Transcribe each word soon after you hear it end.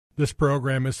This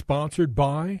program is sponsored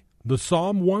by the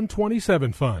Psalm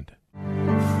 127 Fund.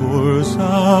 For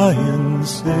Zion's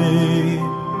sake,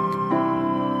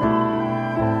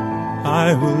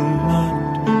 I will not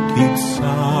keep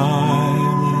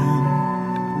silent.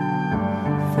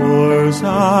 For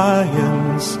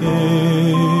Zion's sake,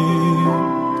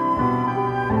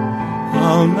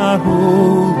 I'll not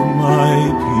hold my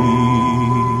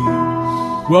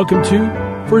peace. Welcome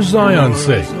to For Zion's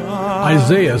Sake.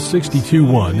 Isaiah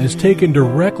 62:1 is taken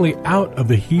directly out of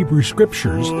the Hebrew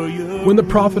Scriptures when the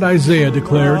prophet Isaiah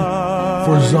declared,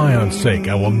 "For Zion's sake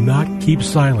I will not keep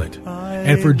silent,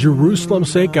 and for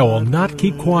Jerusalem's sake I will not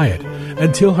keep quiet,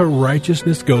 until her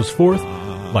righteousness goes forth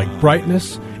like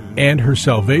brightness, and her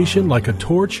salvation like a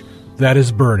torch that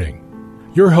is burning."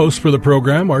 Your hosts for the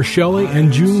program are Shelley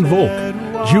and June Volk,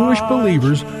 Jewish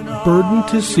believers burdened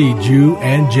to see Jew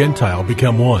and Gentile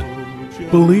become one.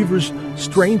 Believers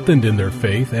strengthened in their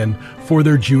faith, and for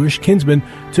their Jewish kinsmen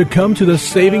to come to the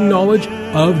saving knowledge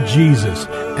of Jesus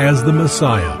as the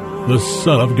Messiah, the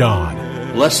Son of God.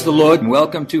 Bless the Lord and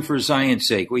welcome to For Zion's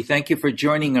Sake. We thank you for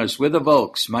joining us. We're the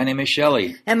Volks. My name is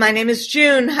Shelley. And my name is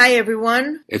June. Hi,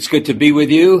 everyone. It's good to be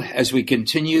with you as we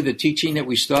continue the teaching that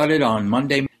we started on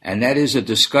Monday, and that is a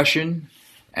discussion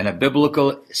and a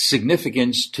biblical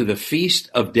significance to the Feast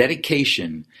of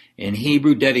Dedication. In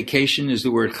Hebrew, dedication is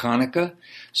the word Hanukkah.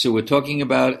 So we're talking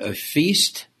about a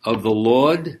feast of the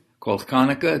Lord called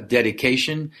Hanukkah,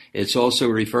 dedication. It's also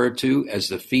referred to as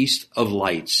the Feast of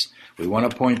Lights. We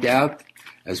want to point out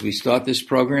as we start this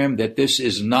program that this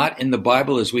is not in the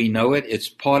Bible as we know it. It's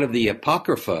part of the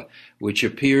Apocrypha, which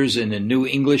appears in the New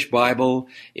English Bible,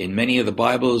 in many of the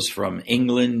Bibles from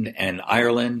England and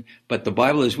Ireland. But the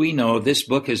Bible as we know, this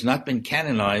book has not been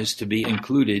canonized to be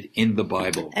included in the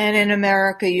Bible. And in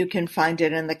America, you can find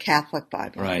it in the Catholic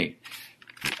Bible. Right.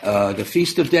 The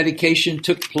Feast of Dedication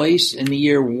took place in the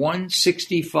year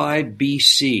 165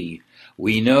 BC.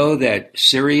 We know that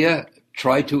Syria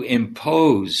tried to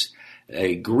impose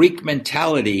a Greek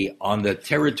mentality on the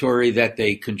territory that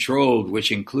they controlled,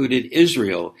 which included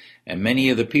Israel, and many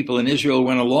of the people in Israel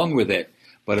went along with it.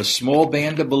 But a small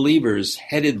band of believers,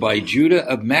 headed by Judah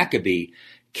of Maccabee,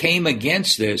 came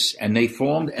against this, and they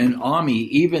formed an army,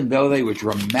 even though they were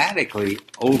dramatically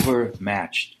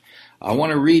overmatched. I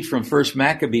want to read from 1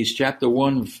 Maccabees chapter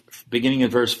 1, beginning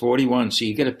at verse 41, so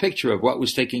you get a picture of what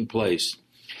was taking place.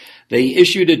 They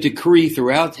issued a decree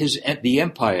throughout the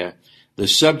empire. The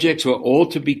subjects were all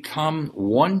to become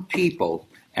one people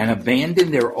and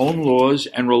abandon their own laws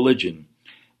and religion.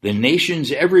 The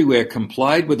nations everywhere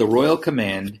complied with the royal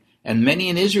command, and many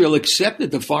in Israel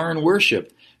accepted the foreign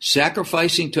worship,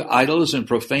 sacrificing to idols and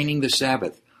profaning the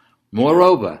Sabbath.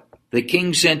 Moreover, the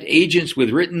king sent agents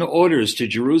with written orders to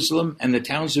Jerusalem and the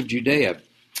towns of Judea.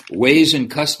 Ways and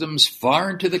customs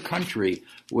foreign to the country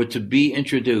were to be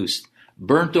introduced.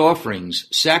 Burnt offerings,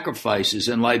 sacrifices,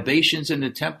 and libations in the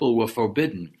temple were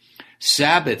forbidden.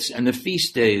 Sabbaths and the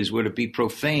feast days were to be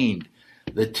profaned.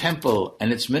 The temple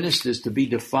and its ministers to be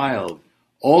defiled.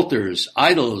 Altars,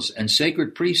 idols, and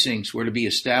sacred precincts were to be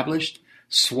established.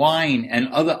 Swine and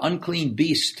other unclean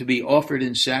beasts to be offered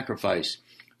in sacrifice.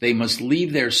 They must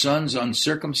leave their sons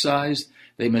uncircumcised.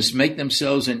 They must make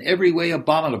themselves in every way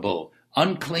abominable,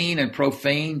 unclean and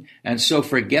profane, and so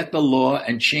forget the law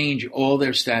and change all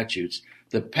their statutes.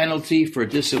 The penalty for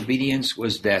disobedience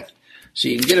was death. So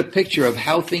you can get a picture of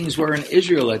how things were in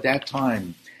Israel at that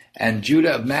time. And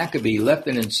Judah of Maccabee led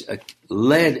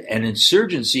an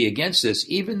insurgency against this,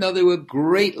 even though they were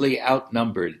greatly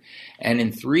outnumbered. And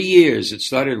in 3 years, it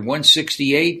started in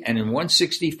 168, and in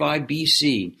 165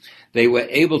 BC, they were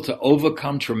able to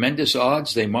overcome tremendous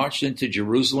odds. They marched into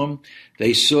Jerusalem.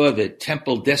 They saw the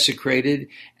temple desecrated.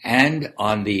 And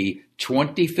on the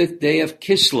 25th day of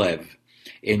Kislev,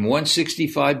 in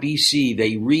 165 BC,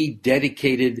 they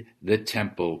rededicated the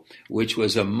temple, which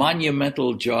was a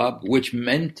monumental job, which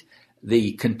meant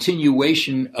the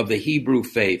continuation of the Hebrew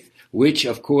faith, which,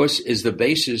 of course, is the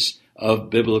basis of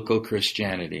biblical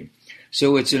Christianity.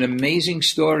 So it's an amazing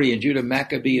story, and Judah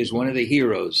Maccabee is one of the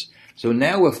heroes. So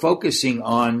now we're focusing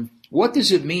on what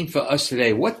does it mean for us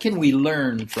today? What can we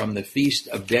learn from the Feast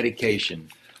of Dedication?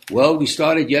 Well, we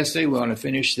started yesterday. We want to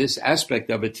finish this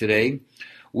aspect of it today.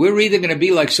 We're either going to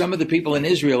be like some of the people in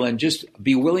Israel and just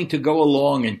be willing to go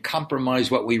along and compromise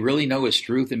what we really know is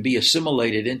truth and be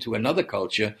assimilated into another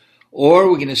culture, or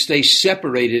we're going to stay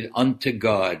separated unto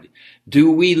God.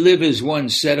 Do we live as one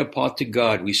set apart to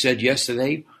God? We said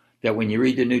yesterday that when you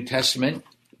read the New Testament,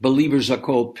 Believers are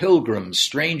called pilgrims,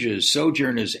 strangers,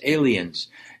 sojourners, aliens.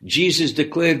 Jesus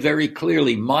declared very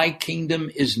clearly, my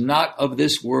kingdom is not of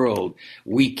this world.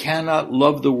 We cannot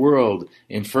love the world.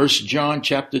 In 1 John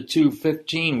chapter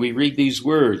 2:15, we read these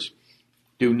words,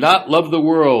 do not love the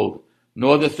world,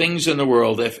 nor the things in the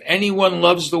world. If anyone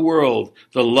loves the world,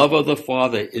 the love of the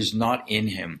Father is not in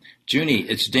him. Junie,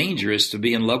 it's dangerous to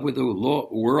be in love with the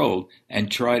world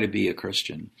and try to be a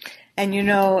Christian. And you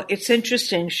know, it's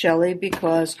interesting, Shelley,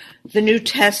 because the New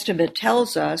Testament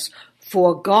tells us,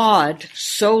 for God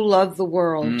so loved the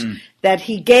world that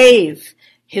he gave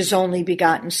his only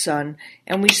begotten Son.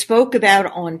 And we spoke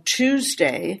about on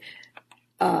Tuesday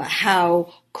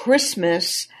how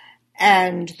Christmas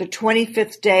and the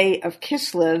 25th day of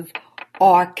Kislev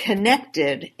are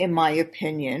connected, in my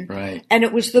opinion. Right. And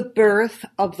it was the birth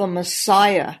of the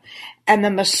Messiah. And the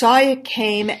Messiah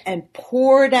came and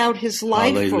poured out his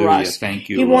life Hallelujah. for us. Thank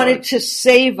you, He Lord. wanted to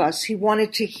save us. He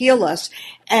wanted to heal us.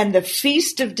 And the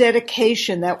Feast of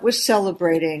Dedication that we're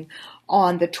celebrating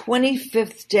on the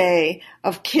 25th day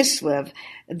of Kislev,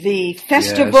 the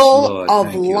Festival Lord. of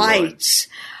Thank you, Lord. Lights,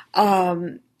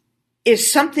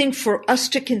 is something for us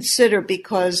to consider,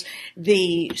 because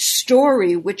the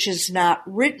story, which is not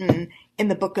written in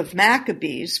the book of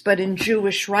Maccabees, but in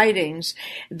Jewish writings,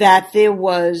 that there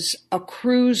was a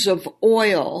cruse of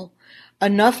oil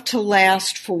enough to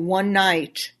last for one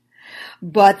night,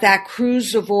 but that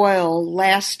cruse of oil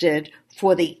lasted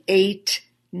for the 8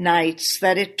 nights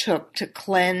that it took to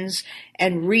cleanse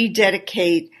and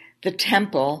rededicate the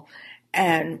temple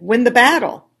and win the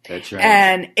battle. That's right.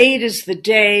 And 8 is the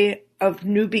day of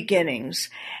new beginnings.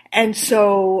 And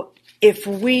so if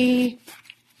we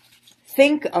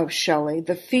think of, Shelley,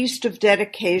 the Feast of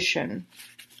Dedication,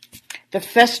 the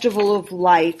Festival of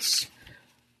Lights,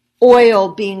 oil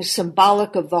being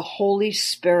symbolic of the Holy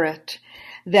Spirit,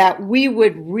 that we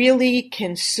would really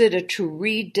consider to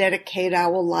rededicate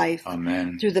our life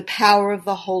Amen. through the power of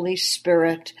the Holy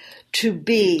Spirit to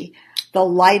be the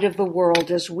light of the world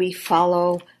as we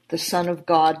follow the Son of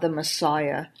God, the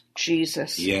Messiah,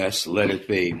 Jesus. Yes, let it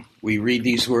be. We read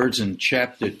these words in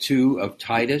chapter 2 of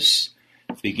Titus,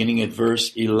 beginning at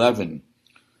verse 11.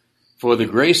 For the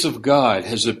grace of God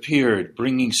has appeared,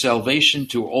 bringing salvation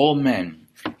to all men,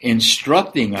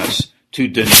 instructing us to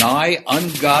deny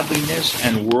ungodliness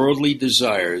and worldly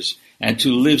desires, and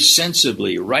to live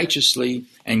sensibly, righteously,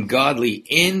 and godly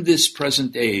in this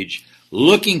present age,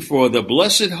 looking for the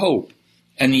blessed hope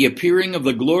and the appearing of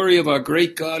the glory of our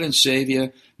great God and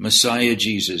Savior, Messiah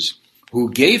Jesus, who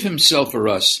gave himself for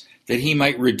us, that he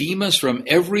might redeem us from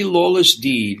every lawless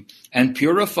deed and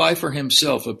purify for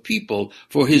himself a people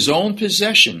for his own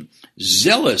possession,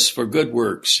 zealous for good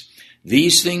works.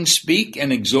 These things speak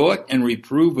and exhort and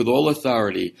reprove with all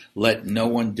authority. Let no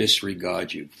one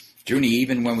disregard you. Junie,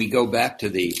 even when we go back to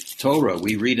the Torah,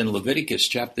 we read in Leviticus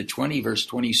chapter 20, verse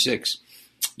 26,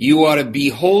 you are to be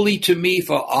holy to me,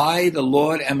 for I, the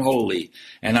Lord, am holy,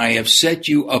 and I have set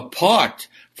you apart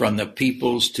from the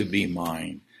peoples to be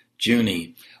mine.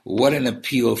 Junie, what an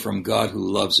appeal from God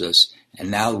who loves us. And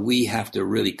now we have to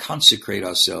really consecrate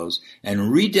ourselves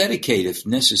and rededicate, if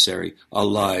necessary, our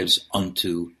lives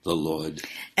unto the Lord.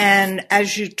 And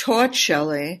as you taught,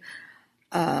 Shelley,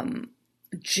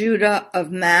 Judah of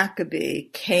Maccabee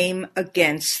came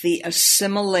against the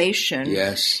assimilation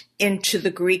Yes. into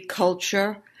the Greek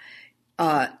culture,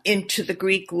 into the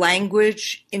Greek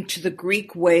language, into the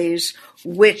Greek ways,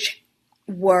 which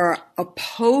were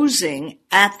opposing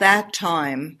at that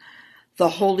time the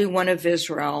Holy One of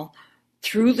Israel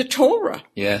through the Torah.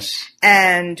 Yes.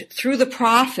 And through the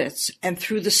prophets and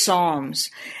through the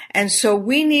Psalms. And so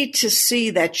we need to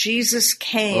see that Jesus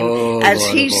came, as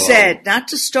Lord he of all. said, not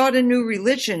to start a new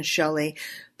religion, Shelley,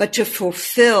 but to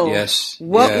fulfill Yes,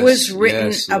 what yes, was written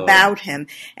yes, Lord. about him.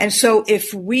 And so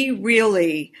if we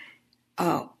really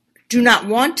do not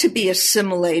want to be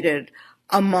assimilated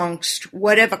amongst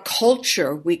whatever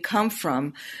culture we come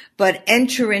from, but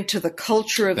enter into the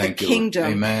culture of Thank the you.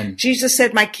 kingdom. Amen. Jesus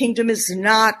said, my kingdom is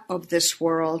not of this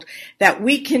world, that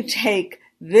we can take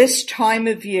this time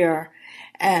of year,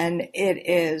 and it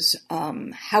is,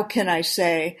 how can I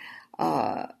say,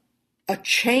 a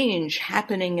change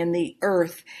happening in the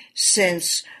earth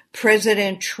since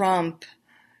President Trump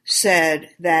said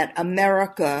that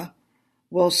America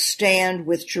will stand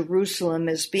with Jerusalem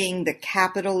as being the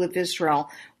capital of Israel.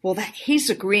 Well, that he's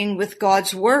agreeing with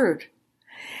God's word.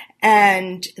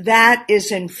 And that is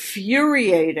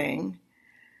infuriating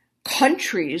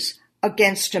countries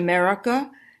against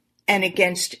America and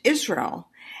against Israel.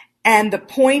 And the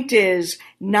point is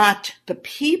not the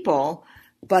people,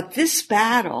 but this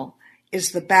battle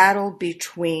is the battle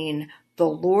between the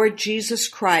Lord Jesus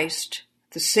Christ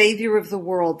the Savior of the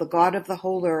world, the God of the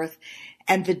whole earth,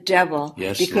 and the devil,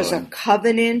 Yes, because Lord. a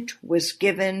covenant was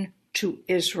given to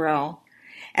Israel.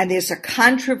 And there's a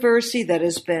controversy that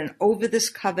has been over this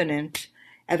covenant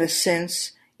ever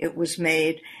since it was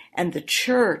made. And the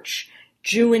church,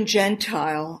 Jew and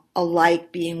Gentile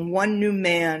alike, being one new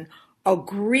man,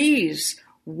 agrees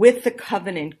with the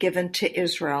covenant given to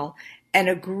Israel and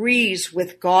agrees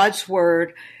with God's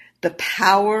word. The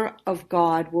power of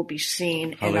God will be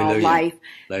seen in our Hallelujah. life.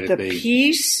 Let it The be.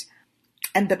 peace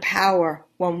and the power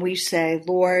when we say,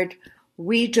 Lord,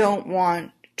 we don't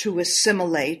want to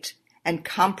assimilate and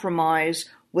compromise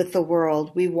with the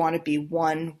world. We want to be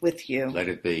one with you. Let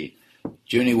it be.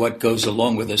 Junie, what goes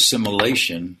along with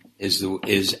assimilation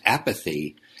is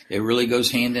apathy. It really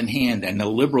goes hand in hand. And the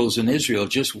liberals in Israel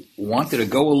just wanted to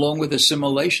go along with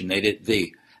assimilation.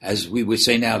 They as we would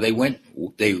say now, they wanted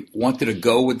to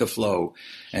go with the flow.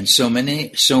 And so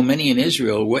many in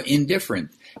Israel were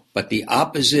indifferent. But the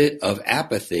opposite of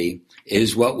apathy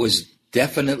is what was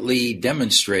definitely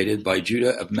demonstrated by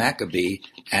Judah of Maccabee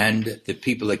and the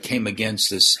people that came against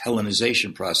this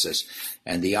Hellenization process.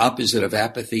 And the opposite of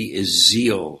apathy is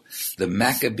zeal. The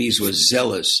Maccabees were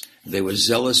zealous. They were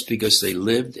zealous because they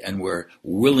lived and were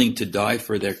willing to die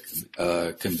for their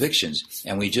convictions.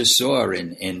 And we just saw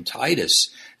in Titus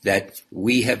that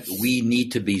we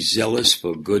need to be zealous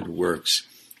for good works.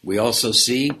 We also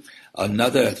see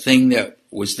another thing that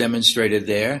was demonstrated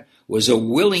there was a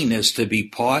willingness to be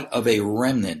part of a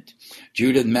remnant.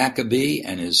 Judah Maccabee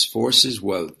and his forces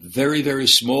were very, very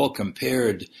small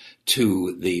compared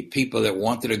to the people that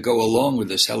wanted to go along with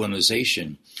this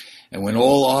Hellenization. And when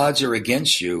all odds are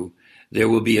against you, there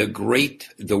will be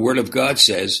the Word of God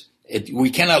says, we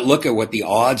cannot look at what the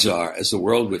odds are, as the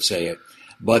world would say it,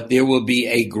 but there will be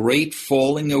a great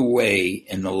falling away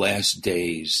in the last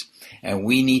days. And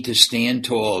we need to stand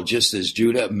tall, just as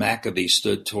Judah Maccabee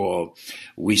stood tall.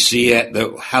 We see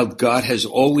how God has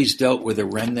always dealt with a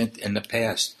remnant in the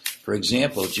past. For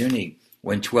example, Junie,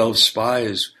 when 12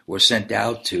 spies were sent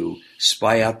out to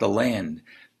spy out the land,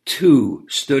 2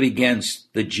 stood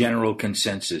against the general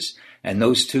consensus. And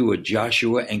those 2 were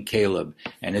Joshua and Caleb.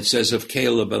 And it says of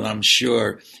Caleb, and I'm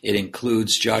sure it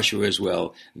includes Joshua as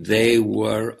well, they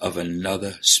were of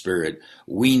another spirit.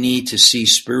 We need to see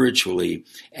spiritually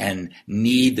and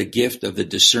need the gift of the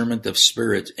discernment of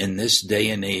spirit in this day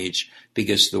and age,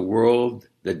 because the world,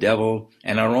 the devil,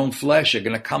 and our own flesh are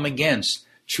going to come against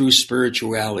true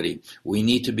spirituality. We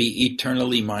need to be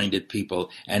eternally minded people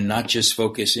and not just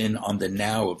focus in on the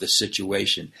now of the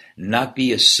situation, not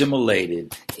be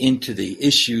assimilated into the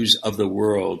issues of the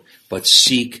world, but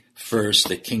seek first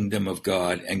the kingdom of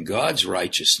God and God's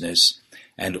righteousness,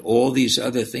 and all these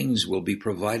other things will be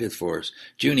provided for us.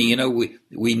 Junie,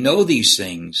 we know these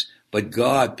things, but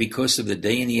God, because of the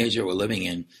day and the age that we're living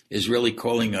in, is really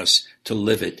calling us to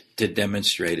live it, to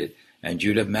demonstrate it. And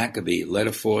Judah Maccabee led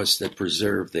a force that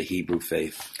preserved the Hebrew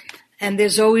faith. And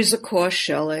there's always a cost,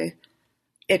 Shelley.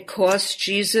 It cost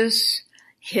Jesus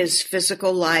his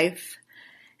physical life,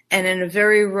 and in a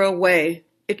very real way,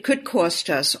 it could cost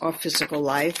us our physical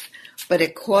life, but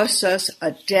it costs us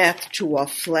a death to our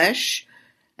flesh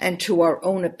and to our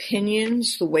own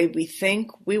opinions, the way we think.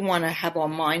 We want to have our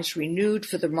minds renewed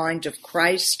for the mind of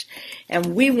Christ,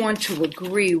 and we want to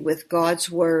agree with God's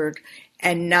word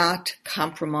and not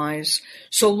compromise.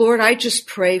 So, Lord, I just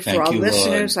pray for our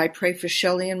listeners. Lord. I pray for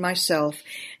Shelley and myself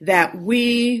that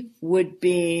we would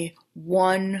be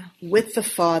one with the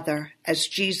Father as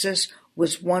Jesus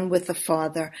was one with the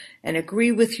Father, and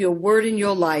agree with your word in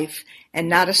your life and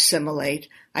not assimilate.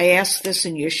 I ask this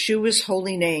in Yeshua's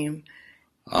holy name.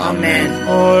 Amen.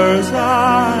 For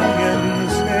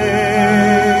Zion's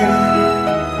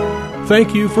sake.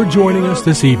 Thank you for joining us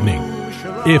this evening.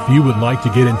 If you would like to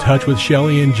get in touch with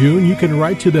Shelley and June, you can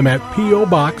write to them at P.O.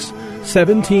 Box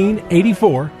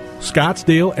 1784,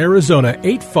 Scottsdale, Arizona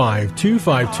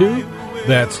 85252.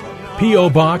 That's P.O.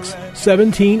 Box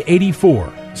 1784,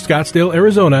 Scottsdale,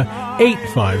 Arizona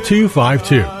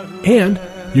 85252. And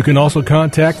you can also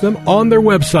contact them on their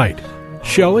website,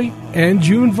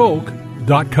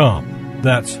 ShelleyandJuneVolk.com.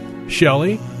 That's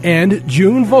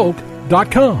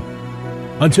ShelleyandJuneVolk.com.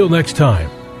 Until next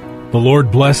time, the Lord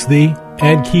bless thee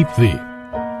and keep thee.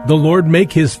 The Lord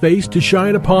make his face to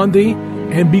shine upon thee,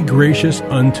 and be gracious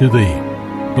unto thee.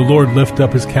 The Lord lift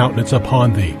up his countenance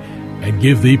upon thee, and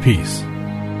give thee peace.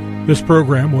 This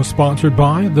program was sponsored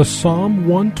by the Psalm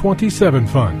 127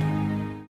 Fund.